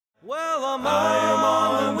Well, I am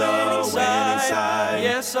on the winning side.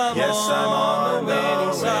 Yes, I'm on the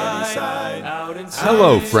winning side.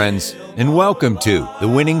 Hello, friends, and welcome to the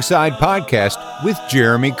Winning Side Podcast with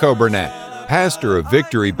Jeremy Coburnett, pastor of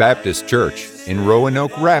Victory Baptist Church in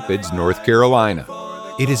Roanoke Rapids, North Carolina.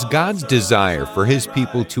 It is God's desire for His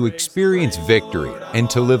people to experience victory and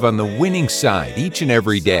to live on the winning side each and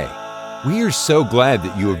every day. We are so glad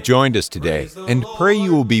that you have joined us today and pray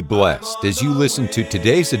you will be blessed as you listen to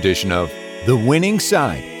today's edition of The Winning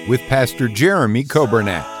Side with Pastor Jeremy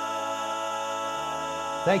Coburnett.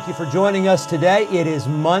 Thank you for joining us today. It is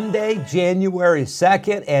Monday, January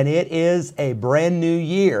 2nd, and it is a brand new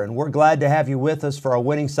year. And we're glad to have you with us for our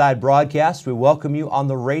Winning Side broadcast. We welcome you on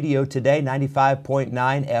the radio today, 95.9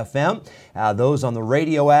 FM. Those on the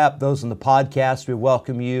radio app, those on the podcast, we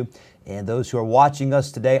welcome you. And those who are watching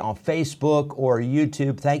us today on Facebook or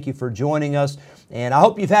YouTube, thank you for joining us. And I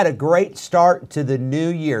hope you've had a great start to the new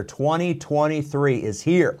year. 2023 is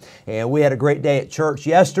here. And we had a great day at church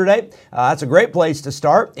yesterday. That's a great place to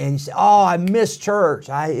start. And you say, oh, I missed church.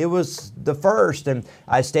 It was the first, and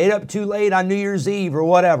I stayed up too late on New Year's Eve or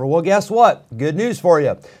whatever. Well, guess what? Good news for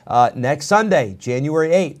you. Next Sunday, January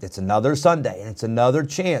 8th, it's another Sunday, and it's another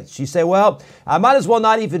chance. You say, well, I might as well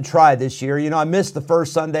not even try this year. You know, I missed the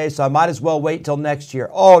first Sunday, so I might as well wait till next year.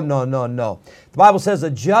 Oh, no. The Bible says a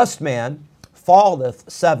just man falleth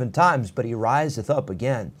 7 times, but he riseth up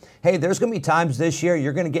again. Hey, there's going to be times this year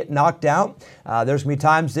you're going to get knocked out. There's going to be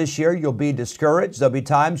times this year you'll be discouraged. There'll be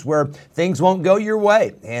times where things won't go your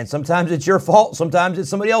way. And sometimes it's your fault. Sometimes it's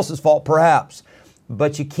somebody else's fault, perhaps.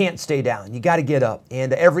 But you can't stay down. You got to get up.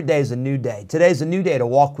 And every day is a new day. Today's a new day to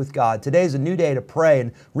walk with God. Today's a new day to pray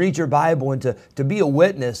and read your Bible and to be a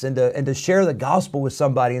witness and to share the gospel with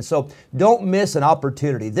somebody. And so don't miss an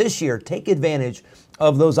opportunity. This year, take advantage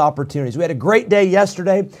of those opportunities. We had a great day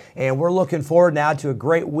yesterday, and we're looking forward now to a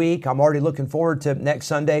great week. I'm already looking forward to next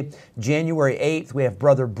Sunday, January 8th. We have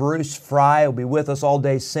Brother Bruce Fry will be with us all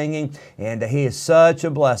day singing, and he is such a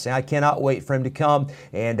blessing. I cannot wait for him to come,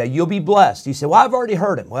 and you'll be blessed. You say, well, I've already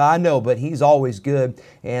heard him. Well, I know, but he's always good.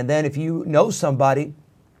 And then if you know somebody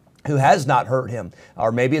who has not heard him,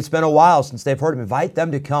 or maybe it's been a while since they've heard him, invite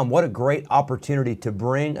them to come. What a great opportunity to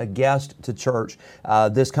bring a guest to church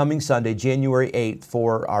this coming Sunday, January 8th,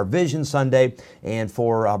 for our Vision Sunday and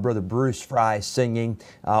for Brother Bruce Fry singing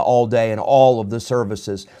all day and all of the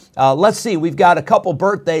services. Let's see, we've got a couple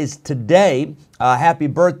birthdays today. Happy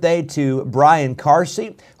birthday to Brian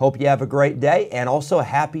Carsey. Hope you have a great day. And also a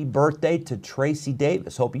happy birthday to Tracy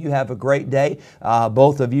Davis. Hope you have a great day.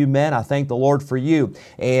 Both of you men, I thank the Lord for you.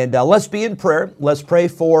 And let's be in prayer. Let's pray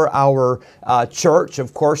for our church.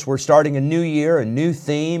 Of course, we're starting a new year, a new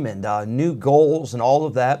theme, and new goals and all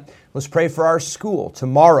of that. Let's pray for our school.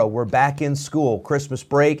 Tomorrow, we're back in school. Christmas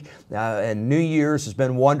break and New Year's has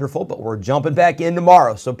been wonderful, but we're jumping back in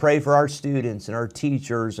tomorrow. So pray for our students and our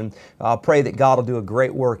teachers, and pray that God will do a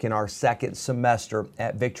great work in our second semester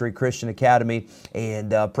at Victory Christian Academy,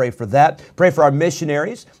 and pray for that. Pray for our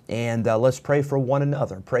missionaries, and let's pray for one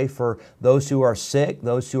another. Pray for those who are sick,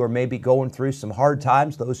 those who are maybe going through some hard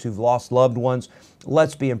times, those who've lost loved ones.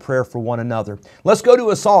 Let's be in prayer for one another. Let's go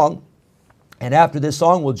to a song. And after this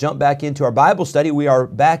song, we'll jump back into our Bible study. We are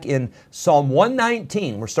back in Psalm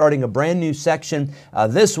 119. We're starting a brand new section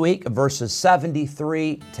this week, verses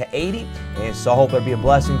 73 to 80. And so I hope it'll be a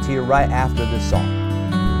blessing to you right after this song.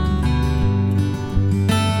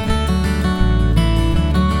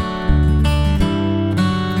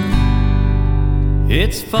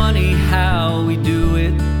 It's funny how we do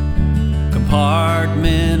it,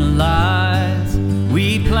 compartmentalize.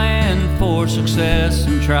 We plan for success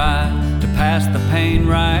and try to pass the pain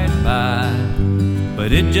right by,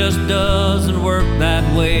 but it just doesn't work that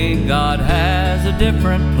way. God has a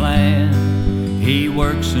different plan. He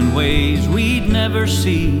works in ways we'd never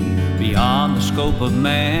see beyond the scope of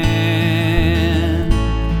man.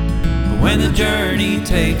 But when the journey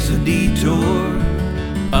takes a detour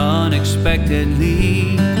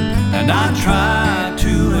unexpectedly, and I try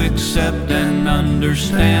to accept and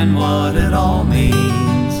understand what it all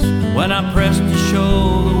means, when I press to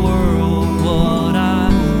show the world what I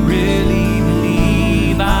really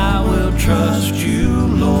believe, I will trust you,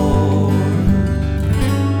 Lord.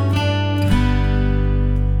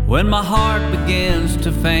 When my heart begins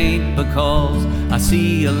to faint because I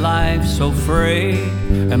see a life so frayed,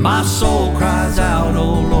 and my soul cries out,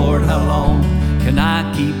 oh Lord, how long can I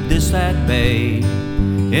keep this at bay?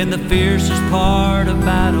 In the fiercest part of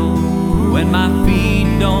battle, when my feet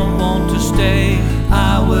don't want to stay,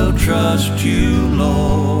 I will trust you,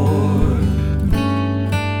 Lord.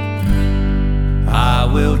 I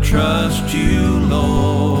will trust you,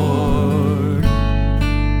 Lord.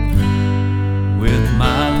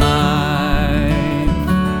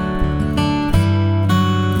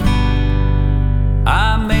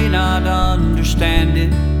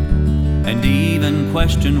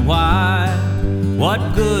 question why.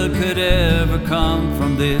 What good could ever come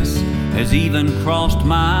from this has even crossed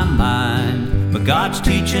my mind. But God's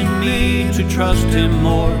teaching me to trust Him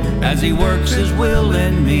more as He works His will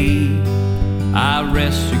in me. I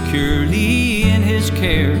rest securely in His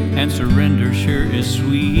care, and surrender sure is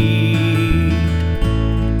sweet.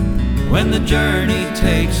 When the journey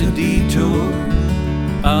takes a detour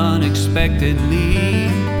unexpectedly,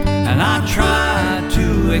 and I try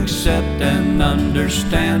to accept and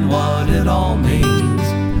understand what it all means,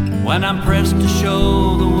 when I'm pressed to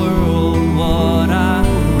show the world what I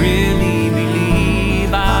really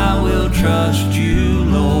believe, I will trust You,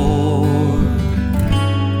 Lord.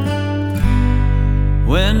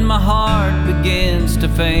 When my heart begins to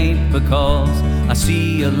faint because I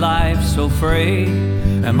see a life so frayed,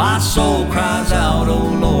 and my soul cries out,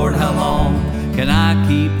 oh Lord, how long can I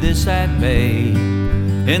keep this at bay?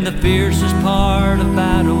 In the fiercest part of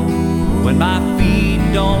battle, when my feet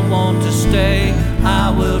don't want to stay,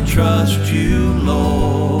 I will trust You,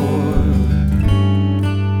 Lord.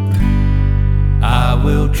 I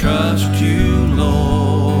will trust You,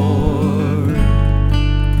 Lord,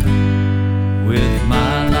 with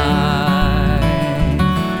my life.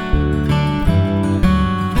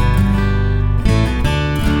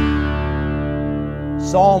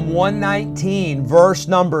 Psalm 119, verse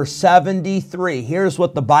number 73. Here's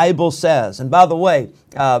what the Bible says. And by the way,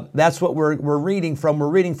 that's what we're reading from. We're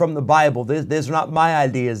reading from the Bible. These are not my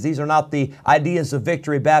ideas. These are not the ideas of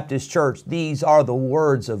Victory Baptist Church. These are the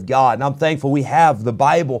words of God. And I'm thankful we have the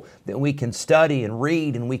Bible that we can study and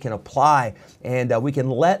read and we can apply, and we can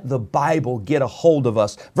let the Bible get a hold of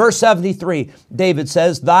us. Verse 73, David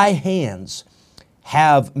says, Thy hands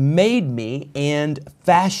have made me and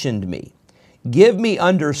fashioned me. Give me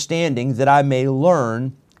understanding that I may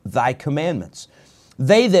learn Thy commandments.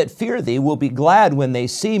 They that fear Thee will be glad when they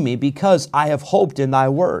see me, because I have hoped in Thy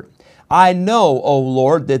word. I know, O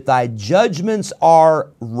Lord, that Thy judgments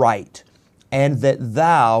are right, and that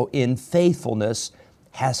Thou in faithfulness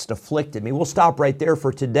hast afflicted me. We'll stop right there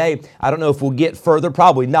for today. I don't know if we'll get further,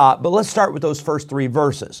 probably not, but let's start with those first three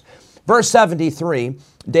verses. Verse 73,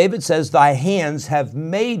 David says, Thy hands have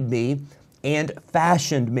made me and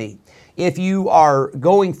fashioned me. If you are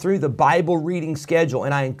going through the Bible reading schedule,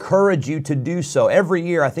 and I encourage you to do so, every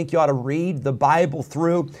year I think you ought to read the Bible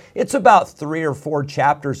through. It's about 3 or 4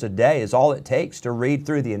 chapters a day is all it takes to read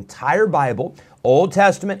through the entire Bible, Old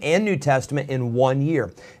Testament and New Testament, in 1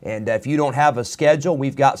 year. And if you don't have a schedule,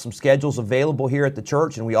 we've got some schedules available here at the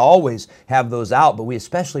church, and we always have those out, but we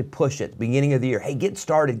especially push at the beginning of the year. Hey, get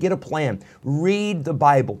started, get a plan, read the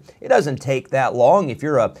Bible. It doesn't take that long. If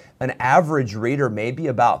you're an average reader, maybe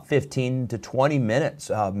about 15 to 20 minutes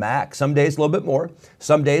max. Some days a little bit more,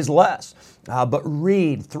 some days less. But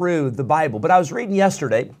read through the Bible. But I was reading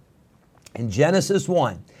yesterday in Genesis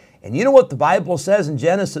 1. And you know what the Bible says in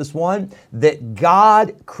Genesis 1? That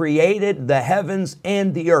God created the heavens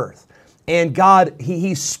and the earth. And God,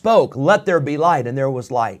 He spoke, let there be light, and there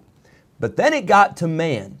was light. But then it got to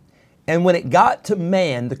man. And when it got to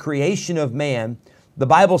man, the creation of man, the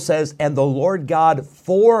Bible says, and the Lord God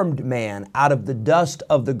formed man out of the dust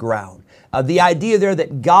of the ground. The idea there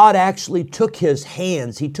that God actually took His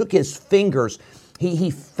hands, He took His fingers,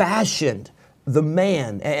 He fashioned the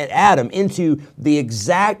man, Adam, into the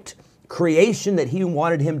exact creation that He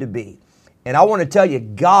wanted him to be. And I want to tell you,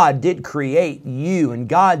 God did create you, and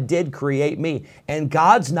God did create me. And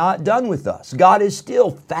God's not done with us. God is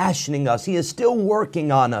still fashioning us. He is still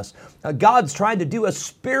working on us. God's trying to do a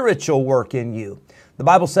spiritual work in you. The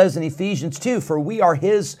Bible says in Ephesians 2, for we are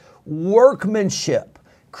His workmanship,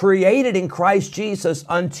 created in Christ Jesus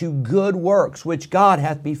unto good works, which God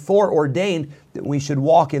hath before ordained that we should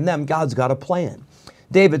walk in them. God's got a plan.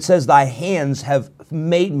 David says, Thy hands have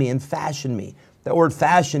made me and fashioned me. That word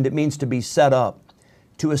fashioned, it means to be set up,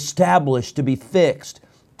 to establish, to be fixed,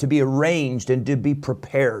 to be arranged, and to be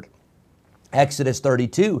prepared. Exodus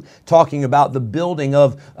 32, talking about the building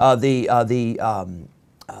of the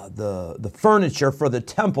furniture for the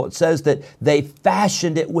temple. It says that they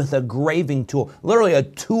fashioned it with a graving tool. Literally, a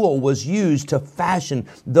tool was used to fashion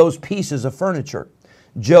those pieces of furniture.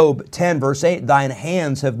 Job 10, verse 8, Thine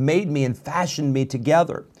hands have made me and fashioned me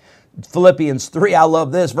together. Philippians 3, I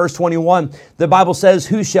love this, verse 21, the Bible says,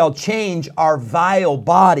 Who shall change our vile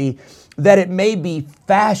body, that it may be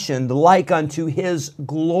fashioned like unto His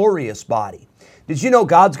glorious body. Did you know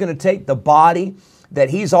God's going to take the body that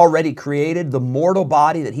He's already created, the mortal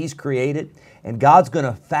body that He's created, and God's going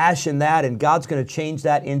to fashion that, and God's going to change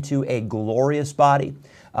that into a glorious body?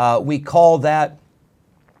 We call that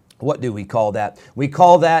what do we call that? We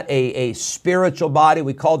call that a spiritual body.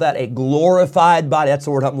 We call that a glorified body. That's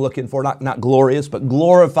the word I'm looking for. Not glorious, but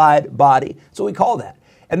glorified body. That's what we call that.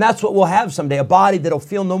 And that's what we'll have someday, a body that'll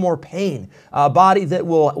feel no more pain, a body that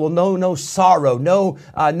will know no sorrow, no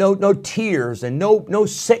tears, and no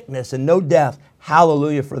sickness and no death.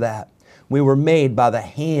 Hallelujah for that. We were made by the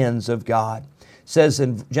hands of God. It says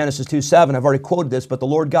in Genesis 2:7, I've already quoted this, but the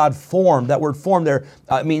Lord God formed. That word formed there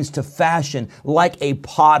means to fashion, like a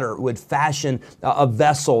potter would fashion a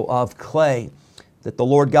vessel of clay. That the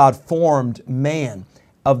Lord God formed man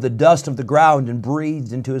of the dust of the ground and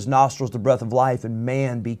breathed into his nostrils the breath of life, and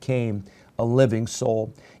man became a living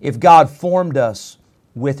soul. If God formed us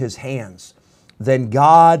with his hands, then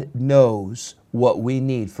God knows what we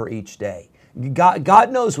need for each day.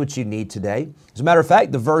 God knows what you need today. As a matter of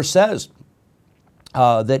fact, the verse says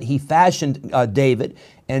that he fashioned David,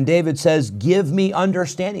 and David says, give me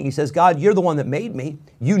understanding. He says, God, you're the one that made me.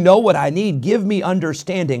 You know what I need. Give me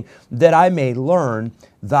understanding that I may learn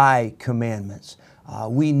thy commandments.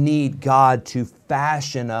 We need God to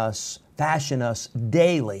fashion us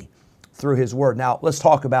daily through his word. Now, let's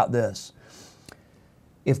talk about this.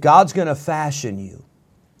 If God's going to fashion you,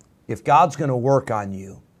 if God's going to work on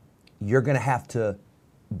you, you're going to have to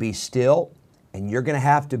be still, and you're going to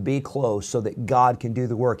have to be close so that God can do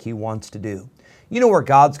the work he wants to do. You know where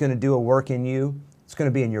God's going to do a work in you? It's going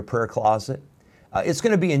to be in your prayer closet. It's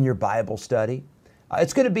going to be in your Bible study.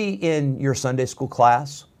 It's going to be in your Sunday school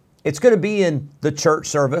class. It's going to be in the church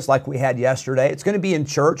service like we had yesterday. It's going to be in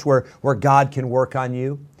church where God can work on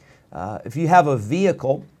you. If you have a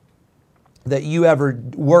vehicle that you ever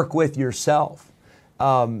work with yourself,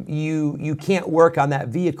 you can't work on that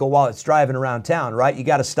vehicle while it's driving around town, right? You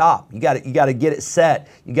got to stop. You got to get it set.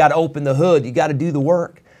 You got to open the hood. You got to do the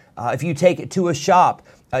work. If you take it to a shop,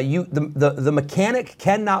 the mechanic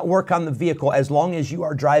cannot work on the vehicle as long as you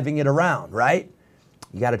are driving it around, right?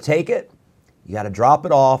 You got to take it. You got to drop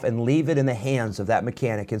it off and leave it in the hands of that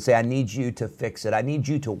mechanic and say, I need you to fix it. I need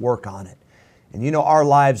you to work on it. And you know, our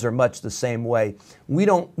lives are much the same way. We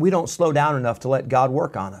don't slow down enough to let God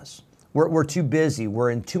work on us. We're too busy.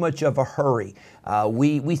 We're in too much of a hurry.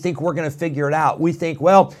 We think we're going to figure it out. We think,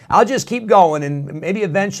 well, I'll just keep going and maybe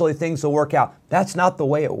eventually things will work out. That's not the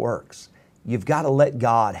way it works. You've got to let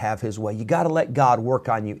God have his way. You got to let God work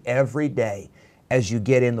on you every day as you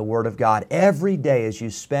get in the Word of God, every day as you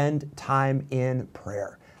spend time in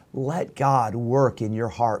prayer. Let God work in your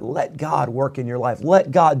heart. Let God work in your life.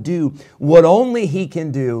 Let God do what only he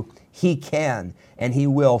can do. He can, and he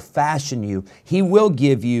will fashion you. He will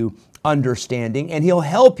give you understanding, and he'll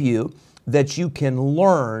help you that you can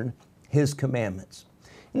learn his commandments.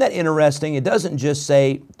 Isn't that interesting? It doesn't just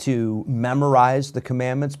say to memorize the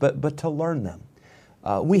commandments, but to learn them.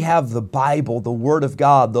 We have the Bible, the Word of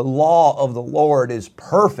God. The law of the Lord is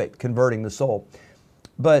perfect, converting the soul.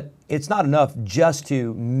 But it's not enough just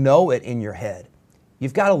to know it in your head.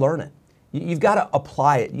 You've got to learn it. You've got to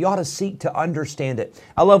apply it. You ought to seek to understand it.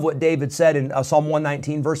 I love what David said in Psalm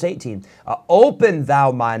 119, verse 18. Open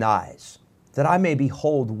thou mine eyes, that I may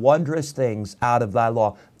behold wondrous things out of thy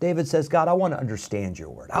law. David says, God, I want to understand your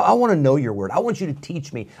word. I want to know your word. I want you to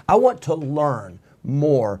teach me. I want to learn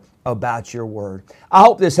more about your word. I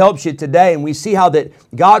hope this helps you today, and we see how that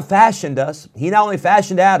God fashioned us. He not only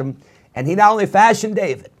fashioned Adam, and he not only fashioned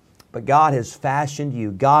David, but God has fashioned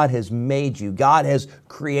you. God has made you. God has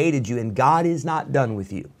created you, and God is not done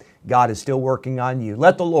with you. God is still working on you.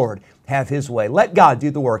 Let the Lord have his way. Let God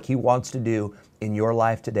do the work he wants to do in your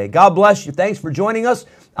life today. God bless you. Thanks for joining us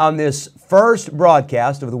on this first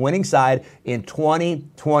broadcast of The Winning Side in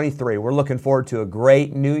 2023. We're looking forward to a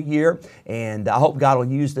great new year, and I hope God will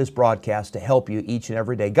use this broadcast to help you each and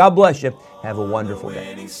every day. God bless you. Have a wonderful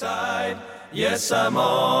day. Yes, I'm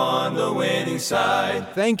on the winning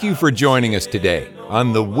side. Thank you for joining us today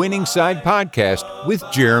on the Winning Side Podcast with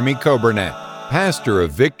Jeremy Coburnett, pastor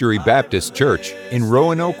of Victory Baptist Church in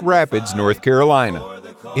Roanoke Rapids, North Carolina.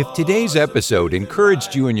 If today's episode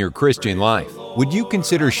encouraged you in your Christian life, would you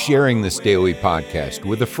consider sharing this daily podcast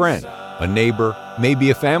with a friend, a neighbor, maybe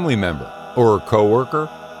a family member, or a coworker?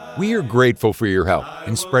 We are grateful for your help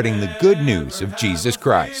in spreading the good news of Jesus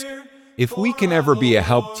Christ. If we can ever be a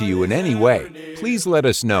help to you in any way, please let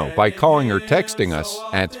us know by calling or texting us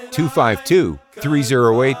at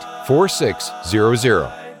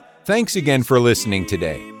 252-308-4600. Thanks again for listening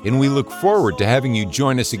today, and we look forward to having you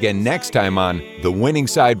join us again next time on The Winning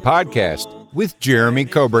Side Podcast with Jeremy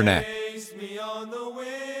Coburnett.